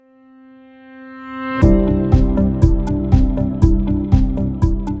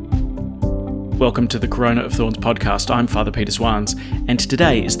Welcome to the Corona of Thorns podcast. I'm Father Peter Swans, and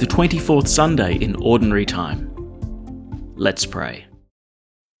today is the 24th Sunday in Ordinary Time. Let's pray.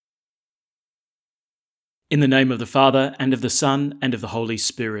 In the name of the Father, and of the Son, and of the Holy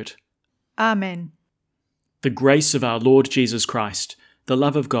Spirit. Amen. The grace of our Lord Jesus Christ, the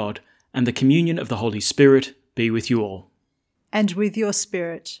love of God, and the communion of the Holy Spirit be with you all. And with your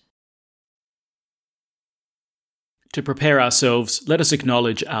spirit. To prepare ourselves, let us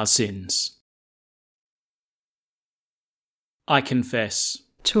acknowledge our sins. I confess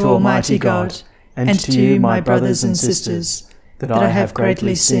To Almighty God, and to you, my brothers and sisters, that I have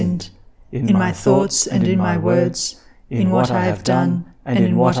greatly sinned, in my thoughts and in my words, in what I have done and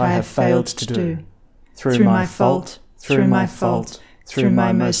in what I have failed to do, through my fault, through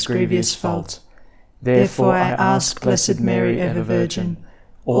my most grievous fault. Therefore I ask Blessed Mary, ever Virgin,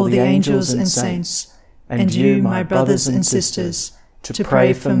 all the angels and saints, and you, my brothers and sisters, to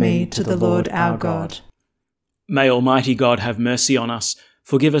pray for me to the Lord our God. May Almighty God have mercy on us,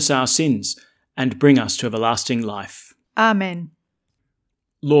 forgive us our sins, and bring us to everlasting life. Amen.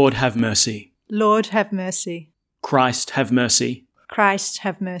 Lord, have mercy. Lord, have mercy. Christ, have mercy. Christ,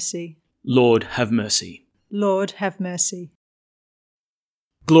 have mercy. Lord, have mercy. Lord, have mercy.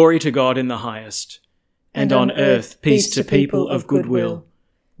 Glory to God in the highest, and on earth peace to people of good will.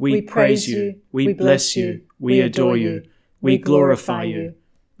 We praise you, we bless you, we adore you, we glorify you.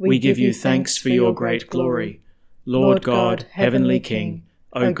 We give you thanks for your great glory. Lord God, Heavenly King,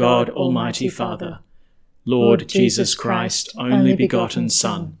 O God, Almighty Father, Lord Jesus Christ, only begotten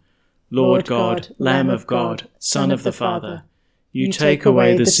Son, Lord God, Lamb of God, Son of the Father, you take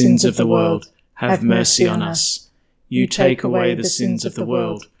away the sins of the world, have mercy on us. You take away the sins of the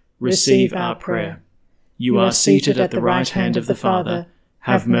world, receive our prayer. You are seated at the right hand of the Father,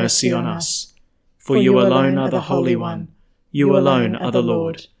 have mercy on us. For you alone are the Holy One, you alone are the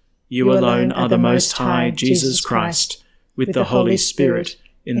Lord. You alone are the Most High, Jesus Christ, with the Holy Spirit,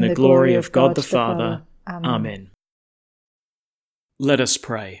 in the glory of God the Father. Amen. Let us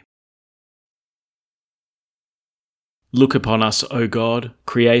pray. Look upon us, O God,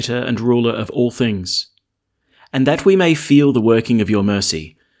 Creator and Ruler of all things, and that we may feel the working of your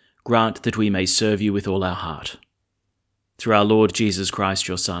mercy, grant that we may serve you with all our heart. Through our Lord Jesus Christ,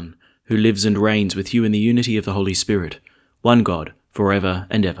 your Son, who lives and reigns with you in the unity of the Holy Spirit, one God, for ever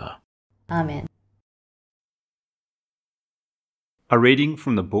and ever. Amen. A reading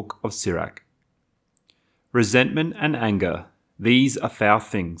from the book of Sirach. Resentment and anger, these are foul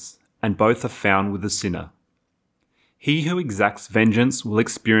things, and both are found with the sinner. He who exacts vengeance will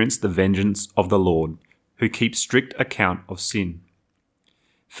experience the vengeance of the Lord, who keeps strict account of sin.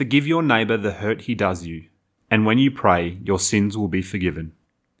 Forgive your neighbour the hurt he does you, and when you pray, your sins will be forgiven.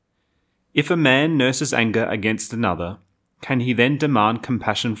 If a man nurses anger against another, can he then demand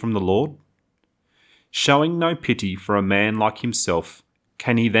compassion from the Lord? Showing no pity for a man like himself,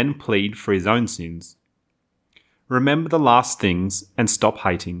 can he then plead for his own sins? Remember the last things and stop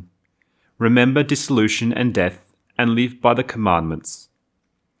hating. Remember dissolution and death and live by the commandments.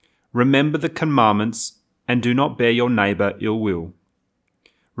 Remember the commandments and do not bear your neighbour ill will.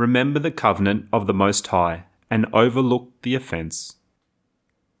 Remember the covenant of the Most High and overlook the offence.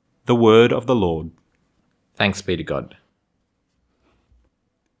 The word of the Lord. Thanks be to God.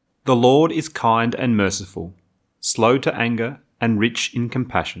 The Lord is kind and merciful, slow to anger and rich in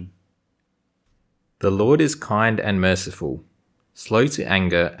compassion. The Lord is kind and merciful, slow to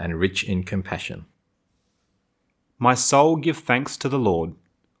anger and rich in compassion. My soul give thanks to the Lord,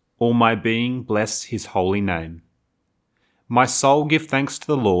 all my being bless his holy name. My soul give thanks to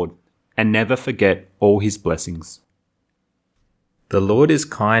the Lord, and never forget all his blessings. The Lord is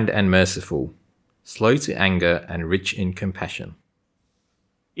kind and merciful, slow to anger and rich in compassion.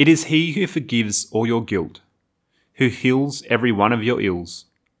 It is he who forgives all your guilt, who heals every one of your ills,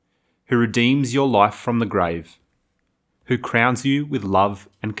 who redeems your life from the grave, who crowns you with love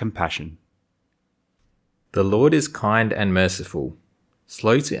and compassion. The Lord is kind and merciful,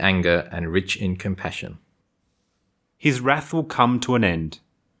 slow to anger and rich in compassion. His wrath will come to an end.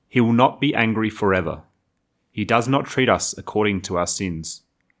 He will not be angry forever. He does not treat us according to our sins,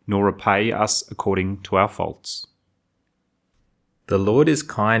 nor repay us according to our faults. The Lord is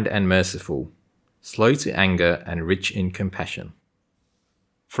kind and merciful, slow to anger and rich in compassion.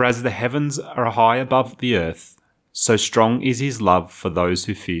 For as the heavens are high above the earth, so strong is his love for those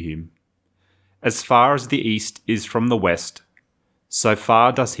who fear him. As far as the east is from the west, so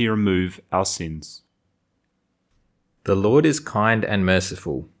far does he remove our sins. The Lord is kind and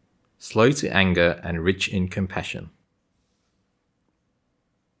merciful, slow to anger and rich in compassion.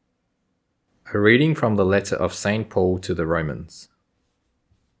 A reading from the letter of St. Paul to the Romans.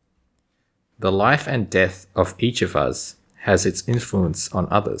 The life and death of each of us has its influence on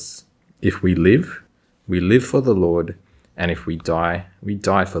others. If we live for the Lord, and if we die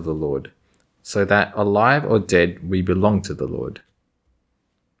for the Lord, so that alive or dead we belong to the Lord.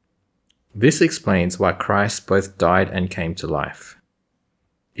 This explains why Christ both died and came to life.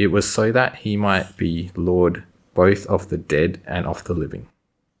 It was so that he might be Lord both of the dead and of the living.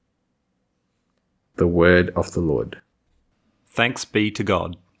 The word of the Lord. Thanks be to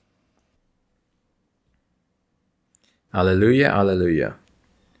God. Alleluia, alleluia.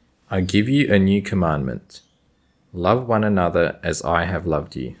 I give you a new commandment. Love one another as I have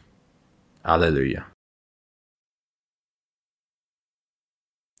loved you. Alleluia.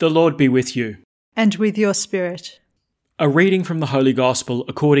 The Lord be with you. And with your spirit. A reading from the Holy Gospel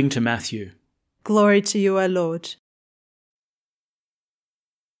according to Matthew. Glory to you, O Lord.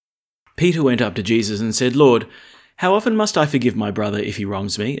 Peter went up to Jesus and said, Lord, how often must I forgive my brother if he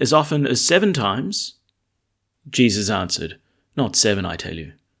wrongs me? As often as 7 times? Jesus answered, Not 7, I tell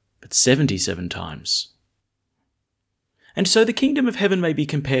you, but 77 times. And so the kingdom of heaven may be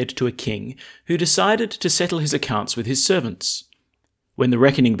compared to a king who decided to settle his accounts with his servants. When the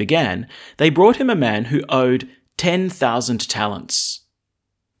reckoning began, they brought him a man who owed 10,000 talents,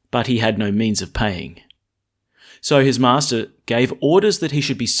 but he had no means of paying. So his master gave orders that he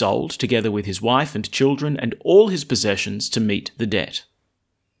should be sold, together with his wife and children and all his possessions, to meet the debt.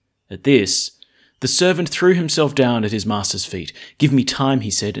 At this, the servant threw himself down at his master's feet. Give me time, he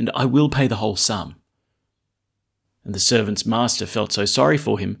said, and I will pay the whole sum. And the servant's master felt so sorry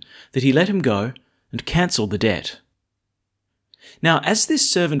for him that he let him go and cancelled the debt. Now, as this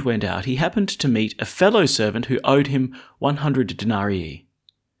servant went out, he happened to meet a fellow servant who owed him 100 denarii.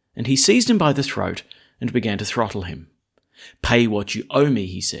 And he seized him by the throat and began to throttle him. Pay what you owe me,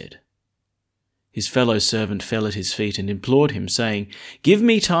 he said. His fellow servant fell at his feet and implored him, saying, Give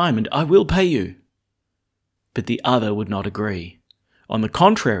me time and I will pay you. But the other would not agree. On the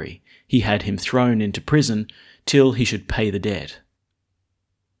contrary, he had him thrown into prison till he should pay the debt.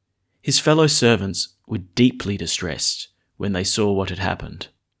 His fellow servants were deeply distressed when they saw what had happened,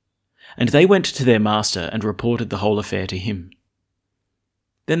 and they went to their master and reported the whole affair to him.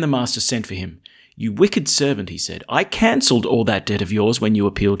 Then the master sent for him. You wicked servant, he said, I cancelled all that debt of yours when you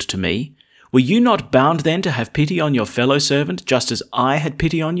appealed to me. Were you not bound then to have pity on your fellow servant, just as I had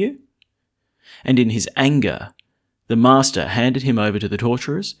pity on you? And in his anger, the master handed him over to the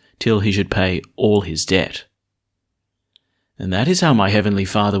torturers till he should pay all his debt. And that is how my heavenly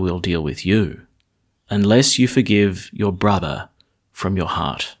Father will deal with you, unless you forgive your brother from your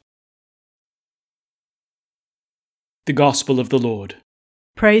heart. The Gospel of the Lord.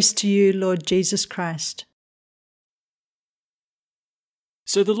 Praise to you, Lord Jesus Christ.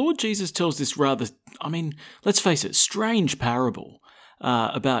 So the Lord Jesus tells this rather, let's face it, strange parable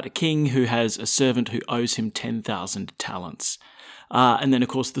about a king who has a servant who owes him 10,000 talents. And then, of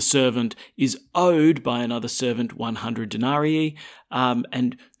course, the servant is owed by another servant 100 denarii,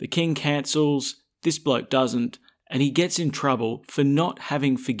 and the king cancels, this bloke doesn't, and he gets in trouble for not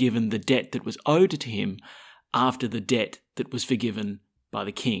having forgiven the debt that was owed to him after the debt that was forgiven by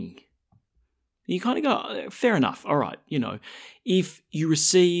the king. You kind of go, fair enough, all right, if you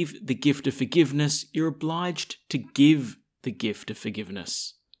receive the gift of forgiveness, you're obliged to give the gift of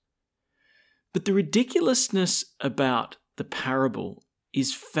forgiveness. But the ridiculousness about the parable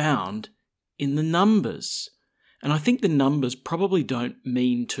is found in the numbers. And I think the numbers probably don't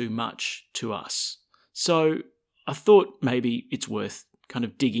mean too much to us. So I thought maybe it's worth kind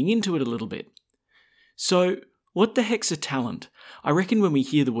of digging into it a little bit. So what the heck's a talent? I reckon when we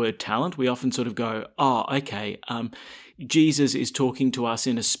hear the word talent, we often sort of go, Jesus is talking to us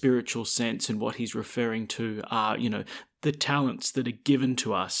in a spiritual sense, and what he's referring to are, the talents that are given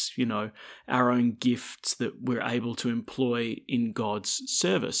to us, our own gifts that we're able to employ in God's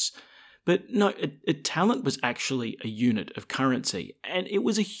service. But no, a talent was actually a unit of currency, and it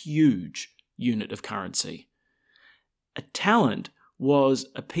was a huge unit of currency. A talent was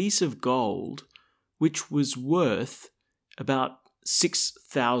a piece of gold which was worth about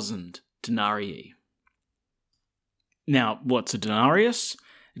 6,000 denarii. Now, what's a denarius?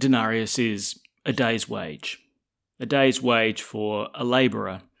 A denarius is a day's wage for a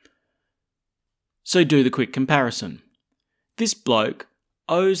labourer. So do the quick comparison. This bloke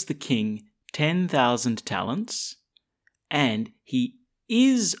owes the king 10,000 talents, and he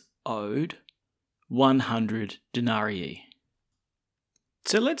is owed 100 denarii.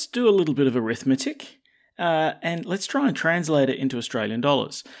 So let's do a little bit of arithmetic, and let's try and translate it into Australian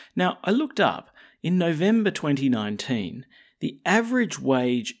dollars. Now, I looked up, in November 2019, the average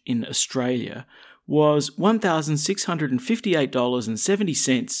wage in Australia was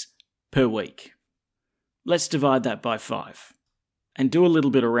 $1,658.70 per week. Let's divide that by 5 and do a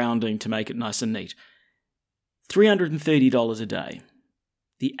little bit of rounding to make it nice and neat. $330 a day,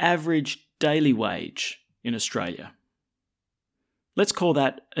 the average daily wage in Australia. Let's call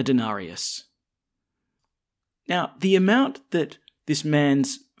that a denarius. Now, the amount that this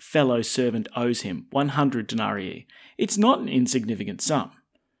man's fellow servant owes him, 100 denarii, it's not an insignificant sum.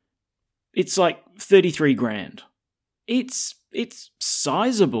 It's like 33 grand. It's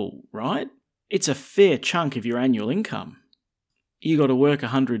sizable, right? It's a fair chunk of your annual income. You got to work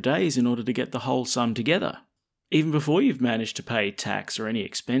 100 days in order to get the whole sum together, even before you've managed to pay tax or any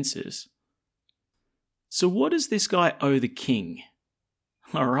expenses. So what does this guy owe the king?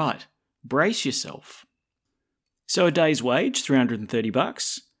 All right, brace yourself. So a day's wage,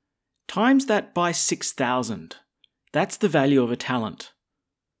 $330, times that by 6,000. That's the value of a talent.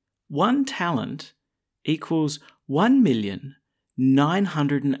 1 talent equals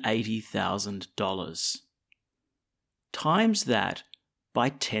 $1,980,000. Times that by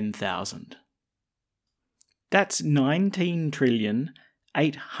 10,000. That's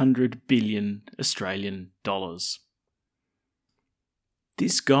 19,800,000,000,000 Australian dollars.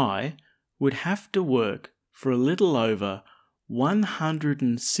 This guy would have to work for a little over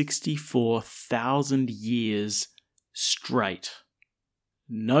 164,000 years straight.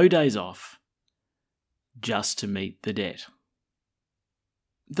 No days off, just to meet the debt.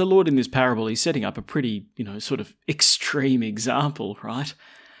 The Lord in this parable, he's setting up a pretty, sort of extreme example, right?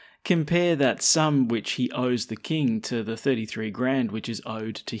 Compare that sum which he owes the king to the 33 grand which is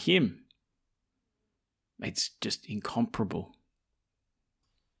owed to him. It's just incomparable.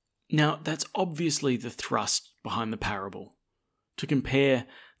 Now, that's obviously the thrust behind the parable, to compare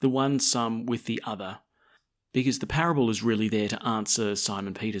the one sum with the other, because the parable is really there to answer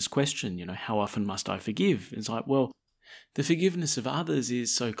Simon Peter's question, how often must I forgive? It's like, well, the forgiveness of others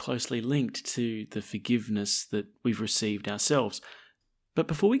is so closely linked to the forgiveness that we've received ourselves. But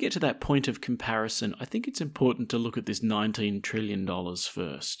before we get to that point of comparison, I think it's important to look at this $19 trillion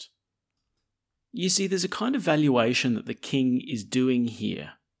first. You see, there's a kind of valuation that the king is doing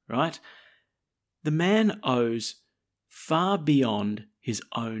here, right? The man owes far beyond his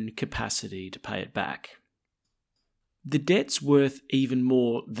own capacity to pay it back. The debt's worth even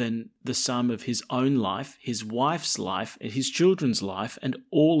more than the sum of his own life, his wife's life, his children's life, and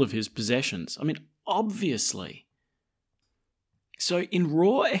all of his possessions. I mean, obviously. So in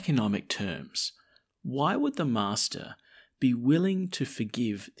raw economic terms, why would the master be willing to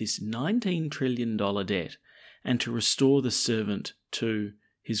forgive this $19 trillion debt and to restore the servant to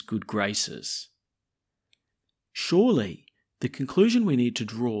his good graces? Surely, the conclusion we need to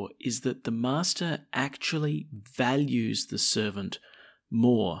draw is that the master actually values the servant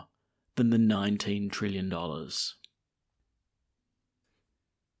more than the $19 trillion.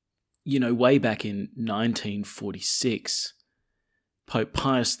 Way back in 1946, Pope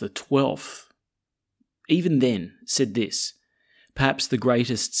Pius XII, even then, said this: "Perhaps the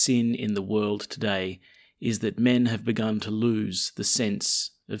greatest sin in the world today is that men have begun to lose the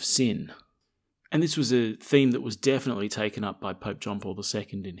sense of sin." And this was a theme that was definitely taken up by Pope John Paul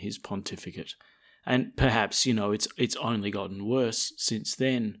II in his pontificate. And perhaps, it's only gotten worse since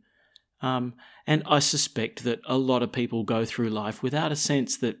then. And I suspect that a lot of people go through life without a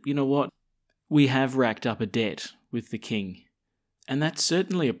sense that, we have racked up a debt with the king. And that's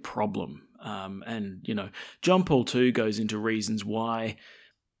certainly a problem. And John Paul II goes into reasons why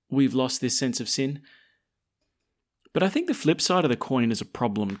we've lost this sense of sin. But I think the flip side of the coin is a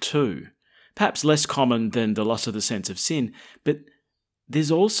problem too. Perhaps less common than the loss of the sense of sin, but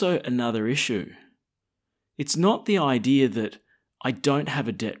there's also another issue. It's not the idea that I don't have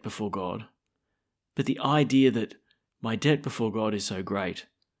a debt before God, but the idea that my debt before God is so great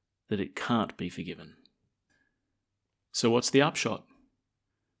that it can't be forgiven. So what's the upshot?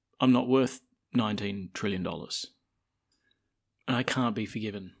 I'm not worth $19 trillion. And I can't be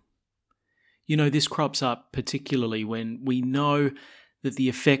forgiven. This crops up particularly when we know that the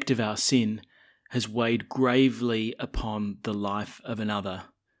effect of our sin has weighed gravely upon the life of another,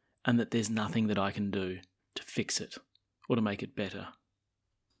 and that there's nothing that I can do to fix it or to make it better.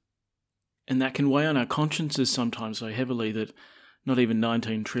 And that can weigh on our consciences sometimes so heavily that not even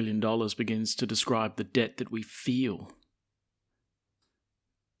 $19 trillion begins to describe the debt that we feel.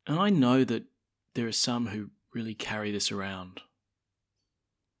 And I know that there are some who really carry this around.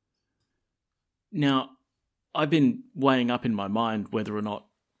 Now, I've been weighing up in my mind whether or not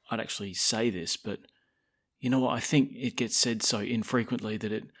I'd actually say this, but you know what? I think it gets said so infrequently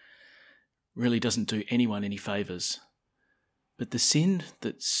that it really doesn't do anyone any favours. But the sin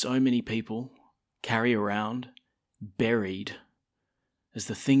that so many people carry around, buried, as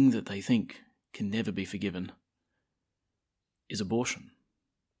the thing that they think can never be forgiven, is abortion.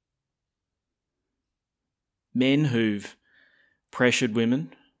 Men who've pressured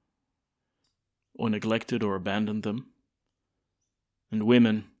women or neglected or abandoned them, and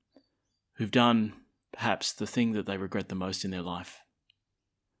women who've done perhaps the thing that they regret the most in their life.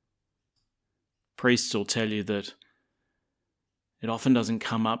 Priests will tell you that it often doesn't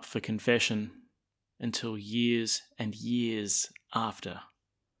come up for confession until years and years after,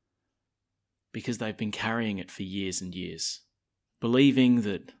 because they've been carrying it for years and years, believing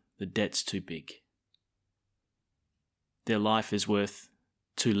that the debt's too big. Their life is worth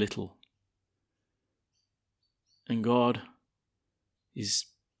too little. And God is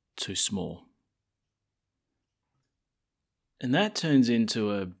too small. And that turns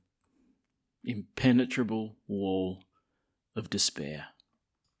into an impenetrable wall of despair.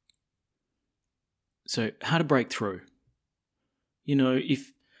 So how to break through? You know,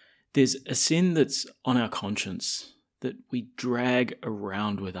 if there's a sin that's on our conscience that we drag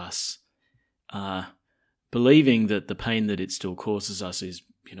around with us, believing that the pain that it still causes us is,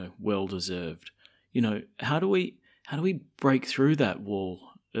 well deserved. How do we break through that wall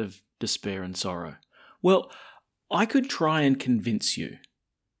of despair and sorrow? Well, I could try and convince you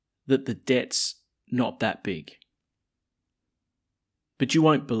that the debt's not that big. But you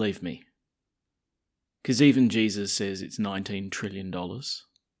won't believe me. Because even Jesus says it's $19 trillion.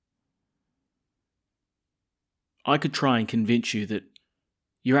 I could try and convince you that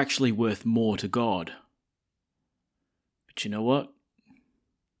you're actually worth more to God. But you know what?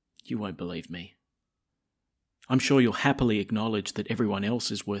 You won't believe me. I'm sure you'll happily acknowledge that everyone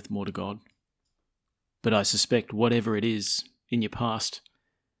else is worth more to God. But I suspect whatever it is in your past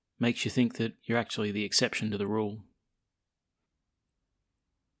makes you think that you're actually the exception to the rule.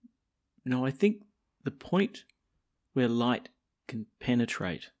 I think the point where light can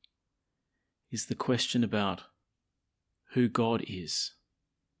penetrate is the question about who God is.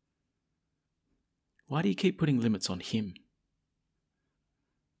 Why do you keep putting limits on him?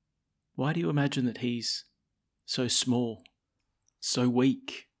 Why do you imagine that he's so small, so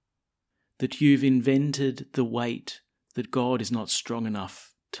weak, that you've invented the weight that God is not strong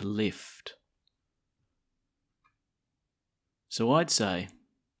enough to lift? So I'd say,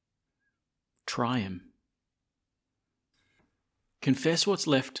 try him. Confess what's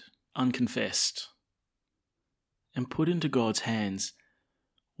left unconfessed, and put into God's hands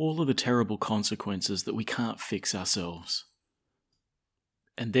all of the terrible consequences that we can't fix ourselves.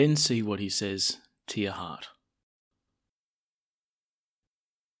 And then see what he says to your heart.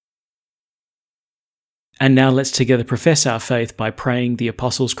 And now let's together profess our faith by praying the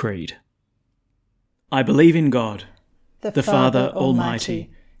Apostles' Creed. I believe in God, the Father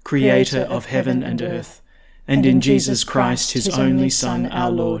Almighty, Creator of heaven and earth, and in Jesus Christ, his only Son,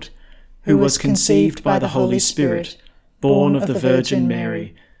 our Lord, who was conceived by the Holy Spirit, born of the Virgin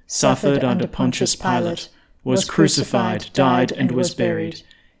Mary, suffered under Pontius Pilate, was crucified, died, and was buried.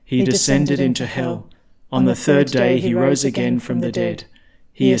 He descended into hell. On the third day he rose again from the dead.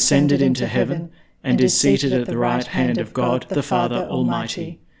 He ascended into heaven, and is seated at the right hand of God the Father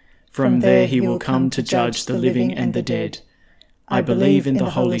Almighty. From there he will come to judge the living and the dead. I believe in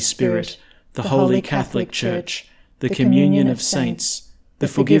the Holy Spirit, the Holy Catholic Church, the communion of saints, the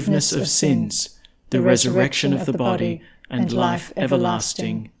forgiveness of sins, the resurrection of the body, and life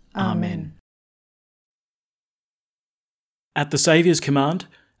everlasting. Amen. At the Saviour's command,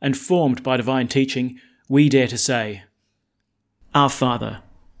 and formed by divine teaching, we dare to say, Our Father,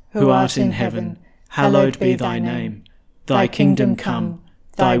 who art in heaven, hallowed be thy name. Thy kingdom come,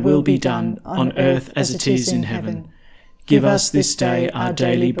 thy will be done, on earth as it is in heaven. Give us this day our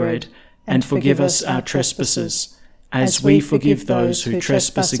daily bread, and forgive us our trespasses, as we forgive those who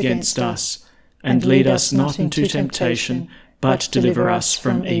trespass against us. And lead us not into temptation, but deliver us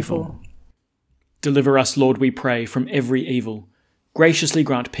from evil. Deliver us, Lord, we pray, from every evil. Graciously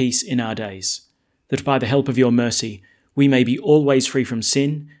grant peace in our days, that by the help of your mercy we may be always free from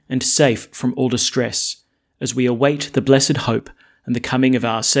sin and safe from all distress, as we await the blessed hope and the coming of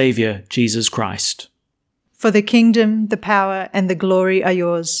our Saviour, Jesus Christ. For the kingdom, the power, and the glory are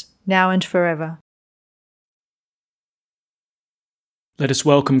yours, now and forever. Let us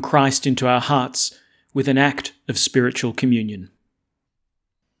welcome Christ into our hearts with an act of spiritual communion.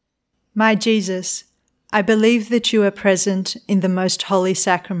 My Jesus, I believe that you are present in the most holy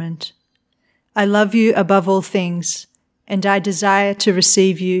sacrament. I love you above all things, and I desire to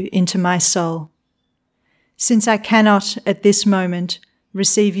receive you into my soul. Since I cannot, at this moment,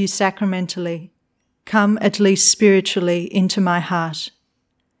 receive you sacramentally, come at least spiritually into my heart.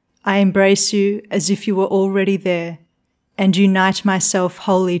 I embrace you as if you were already there, and unite myself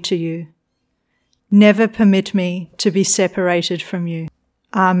wholly to you. Never permit me to be separated from you.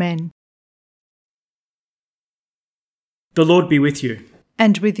 Amen. The Lord be with you.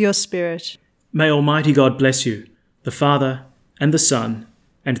 And with your spirit. May Almighty God bless you, the Father, and the Son,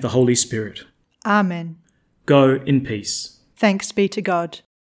 and the Holy Spirit. Amen. Go in peace. Thanks be to God.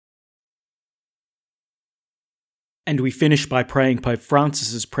 And we finish by praying Pope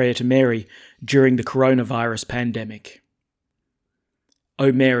Francis's prayer to Mary during the coronavirus pandemic.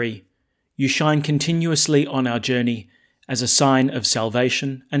 O Mary, you shine continuously on our journey as a sign of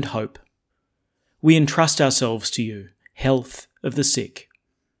salvation and hope. We entrust ourselves to you, health of the sick.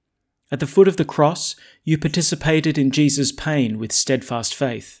 At the foot of the cross, you participated in Jesus' pain with steadfast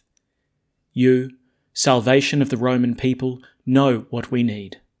faith. You, salvation of the Roman people, know what we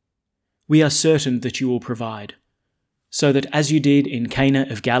need. We are certain that you will provide, so that as you did in Cana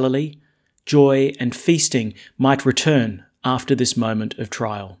of Galilee, joy and feasting might return after this moment of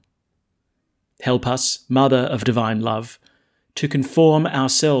trial. Help us, Mother of Divine Love, to conform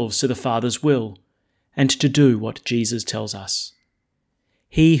ourselves to the Father's will and to do what Jesus tells us.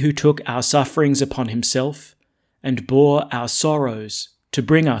 He who took our sufferings upon himself and bore our sorrows to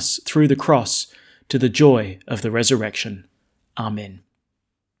bring us through the cross to the joy of the resurrection. Amen.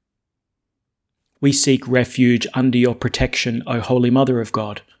 We seek refuge under your protection, O Holy Mother of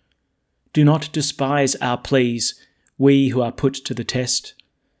God. Do not despise our pleas, we who are put to the test,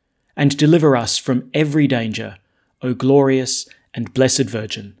 and deliver us from every danger, O glorious and blessed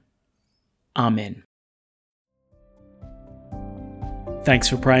Virgin. Amen. Thanks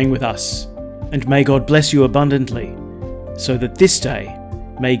for praying with us, and may God bless you abundantly, so that this day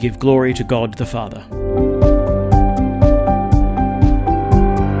may give glory to God the Father.